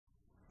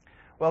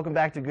Welcome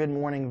back to Good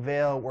Morning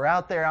Vail. We're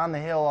out there on the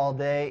hill all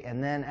day,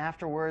 and then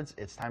afterwards,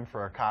 it's time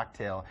for our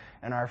cocktail.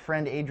 And our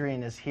friend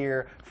Adrianne is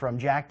here from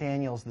Jack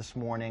Daniel's this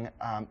morning,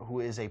 who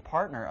is a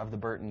partner of the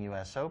Burton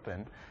U.S.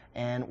 Open,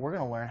 and we're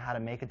going to learn how to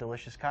make a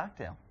delicious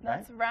cocktail.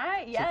 That's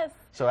right, yes.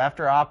 So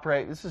after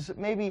opera, this is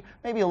maybe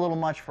a little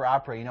much for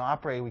opera. You know,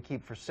 opera we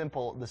keep for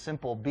the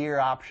simple beer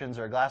options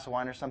or a glass of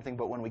wine or something,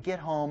 but when we get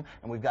home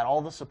and we've got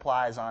all the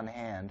supplies on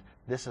hand,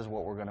 this is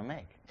what we're going to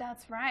make.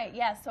 That's right,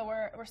 yes. So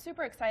we're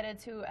super excited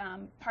to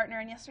partner,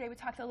 and yesterday we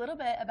talked a little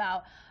bit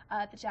about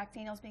the Jack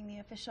Daniel's being the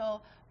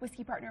official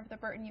whiskey partner of the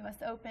Burton U.S.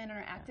 Open and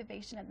our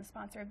activation at the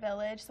sponsor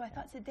village. So I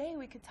thought today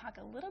we could talk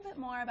a little bit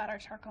more about our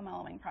charcoal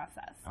mellowing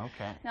process.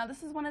 Okay. Now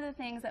this is one of the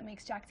things that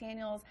makes Jack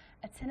Daniel's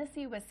a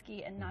Tennessee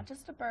whiskey and not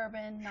just a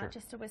bourbon, not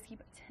just a whiskey,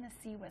 but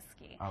Tennessee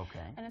whiskey.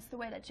 Okay. And it's the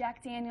way that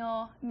Jack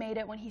Daniel made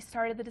it when he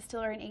started the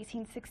distillery in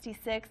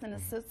 1866, and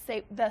it's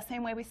the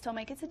same way we still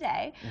make it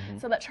today.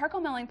 So that charcoal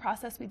mellowing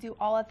process we do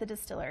all at the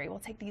distillery. We'll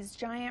take these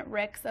giant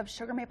ricks of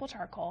sugar maple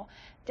charcoal,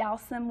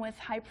 douse them with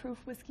high-proof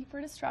whiskey for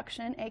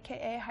destruction,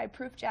 aka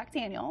high-proof Jack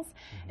Daniel's,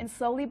 and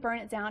slowly burn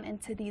it down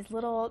into these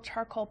little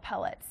charcoal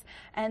pellets.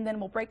 And then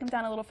we'll break them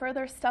down a little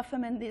further, stuff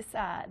them in these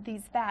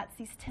vats,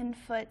 these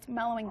 10-foot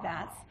mellowing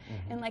vats,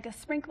 and like a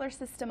sprinkler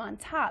system on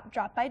top,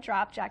 drop by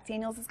drop. Jack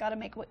Daniel's has got to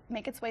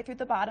make its way through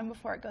the bottom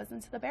before it goes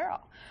into the barrel.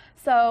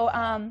 So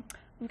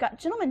we've got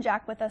Gentleman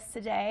Jack with us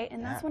today,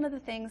 and that's one of the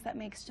things that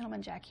makes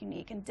Gentleman Jack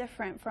unique and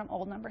different from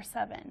Old No.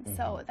 7.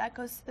 So that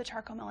goes through the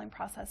charcoal mellowing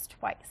process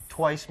twice.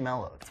 Twice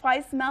mellowed.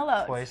 Twice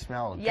mellowed. Twice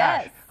mellowed.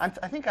 Yes. Gosh,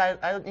 I think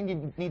I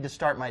need to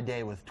start my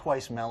day with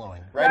twice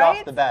mellowing right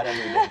off the bat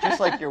every day, just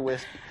like your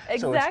whiskey. Exactly.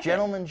 So it's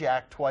Gentleman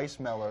Jack twice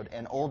mellowed,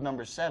 and Old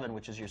No. 7,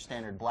 which is your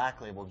standard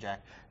black label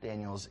Jack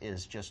Daniel's,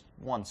 is just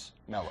once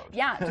mellowed.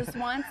 Yeah, just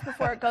once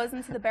before it goes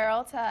into the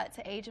barrel to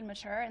age and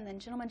mature, and then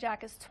Gentleman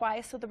Jack is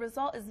twice. So the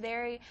result is a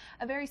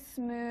very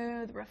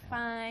smooth,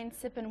 refined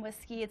sipping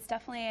whiskey. It's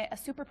definitely a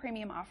super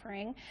premium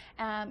offering.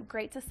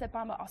 Great to sip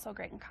on, but also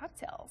great in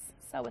cocktails.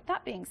 So with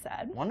that being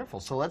said. Wonderful.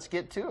 So let's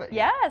get to it.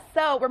 Yes.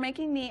 So we're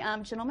making the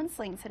Gentleman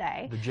Sling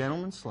today. The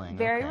Gentleman Sling.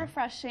 Very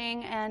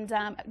refreshing and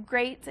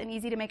great and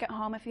easy to make at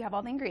home if you have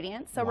all the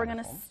ingredients. So we're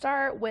going to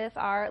start with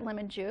our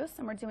lemon juice,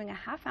 and we're doing a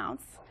 ½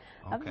 ounce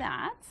of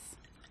that.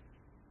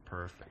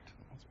 Perfect.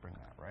 Let's bring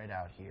that right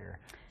out here.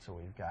 So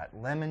we've got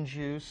lemon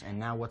juice, and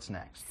now what's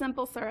next?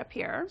 Simple syrup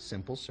here.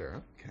 Simple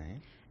syrup, okay.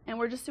 And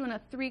we're just doing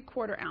a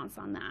 3/4 ounce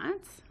on that.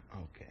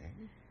 Okay.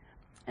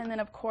 And then,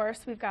 of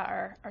course, we've got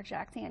our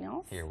Jack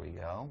Daniel's. Here we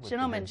go. With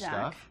Gentleman the good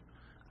Jack. Stuff.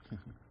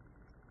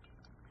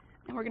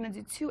 And we're going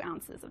to do 2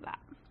 ounces of that.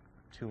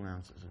 2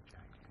 ounces of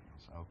Jack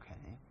Daniel's,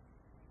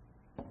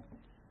 okay.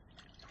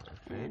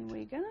 Perfect. And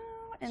we go.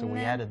 And so we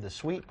then, added the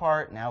sweet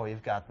part, now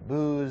we've got the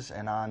booze,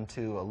 and on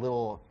to a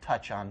little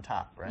touch on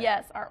top, right?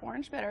 Yes, our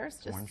orange bitters,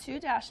 just 2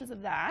 dashes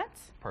of that.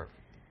 Perfect.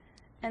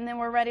 And then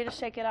we're ready to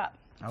shake it up.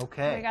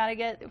 Okay. We gotta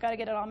get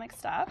it all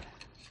mixed up.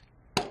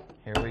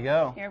 Here we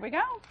go. Here we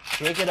go.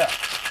 Shake it up.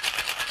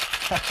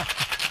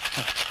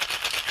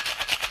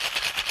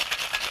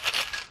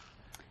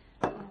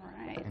 All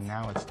right. And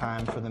now it's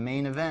time for the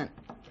main event.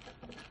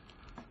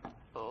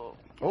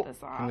 Get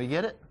this off. Can we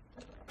get it?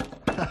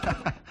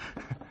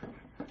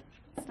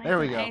 Nice there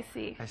we and go.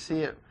 icy. I see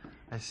it.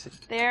 I see.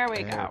 There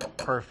we go.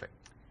 Perfect.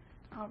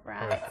 All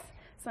right. Perfect.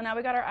 So now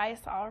we got our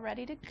ice all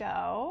ready to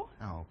go.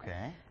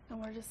 Okay.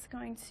 And we're just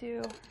going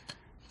to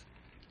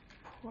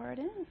pour it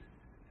in.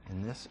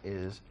 And this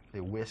is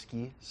the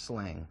Whiskey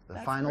Sling, the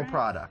That's final right.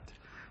 product.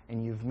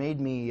 And you've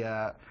made me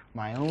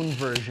my own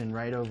version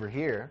right over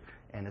here,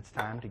 and it's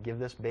time to give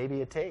this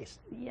baby a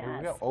taste. Yes. Here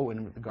we go. Oh,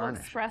 and the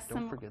garnish. We'll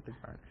Don't forget the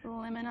garnish.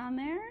 Lemon on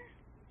there.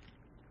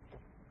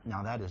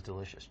 Now that is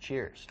delicious.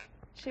 Cheers.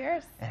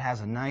 Cheers. It has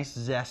a nice,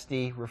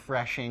 zesty,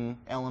 refreshing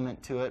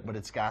element to it, but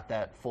it's got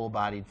that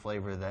full-bodied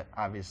flavor that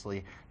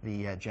obviously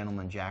the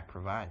Gentleman Jack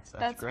provides.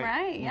 That's great.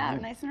 Right. Yeah,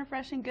 nice and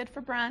refreshing, good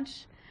for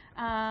brunch.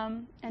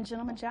 And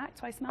Gentleman Jack,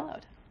 twice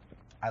mellowed.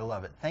 I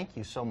love it. Thank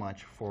you so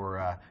much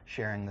for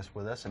sharing this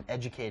with us and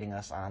educating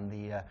us on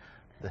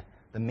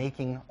the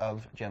making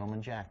of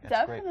Gentleman Jack.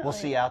 That's great. We'll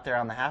see you out there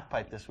on the half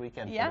pipe this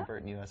weekend for the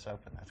Burton U.S.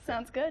 Open. That's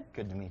Sounds good.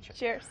 Good to meet you.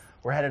 Cheers.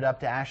 We're headed up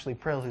to Ashley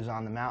Prill, who's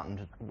on the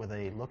mountain with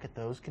a look at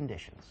those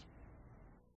conditions.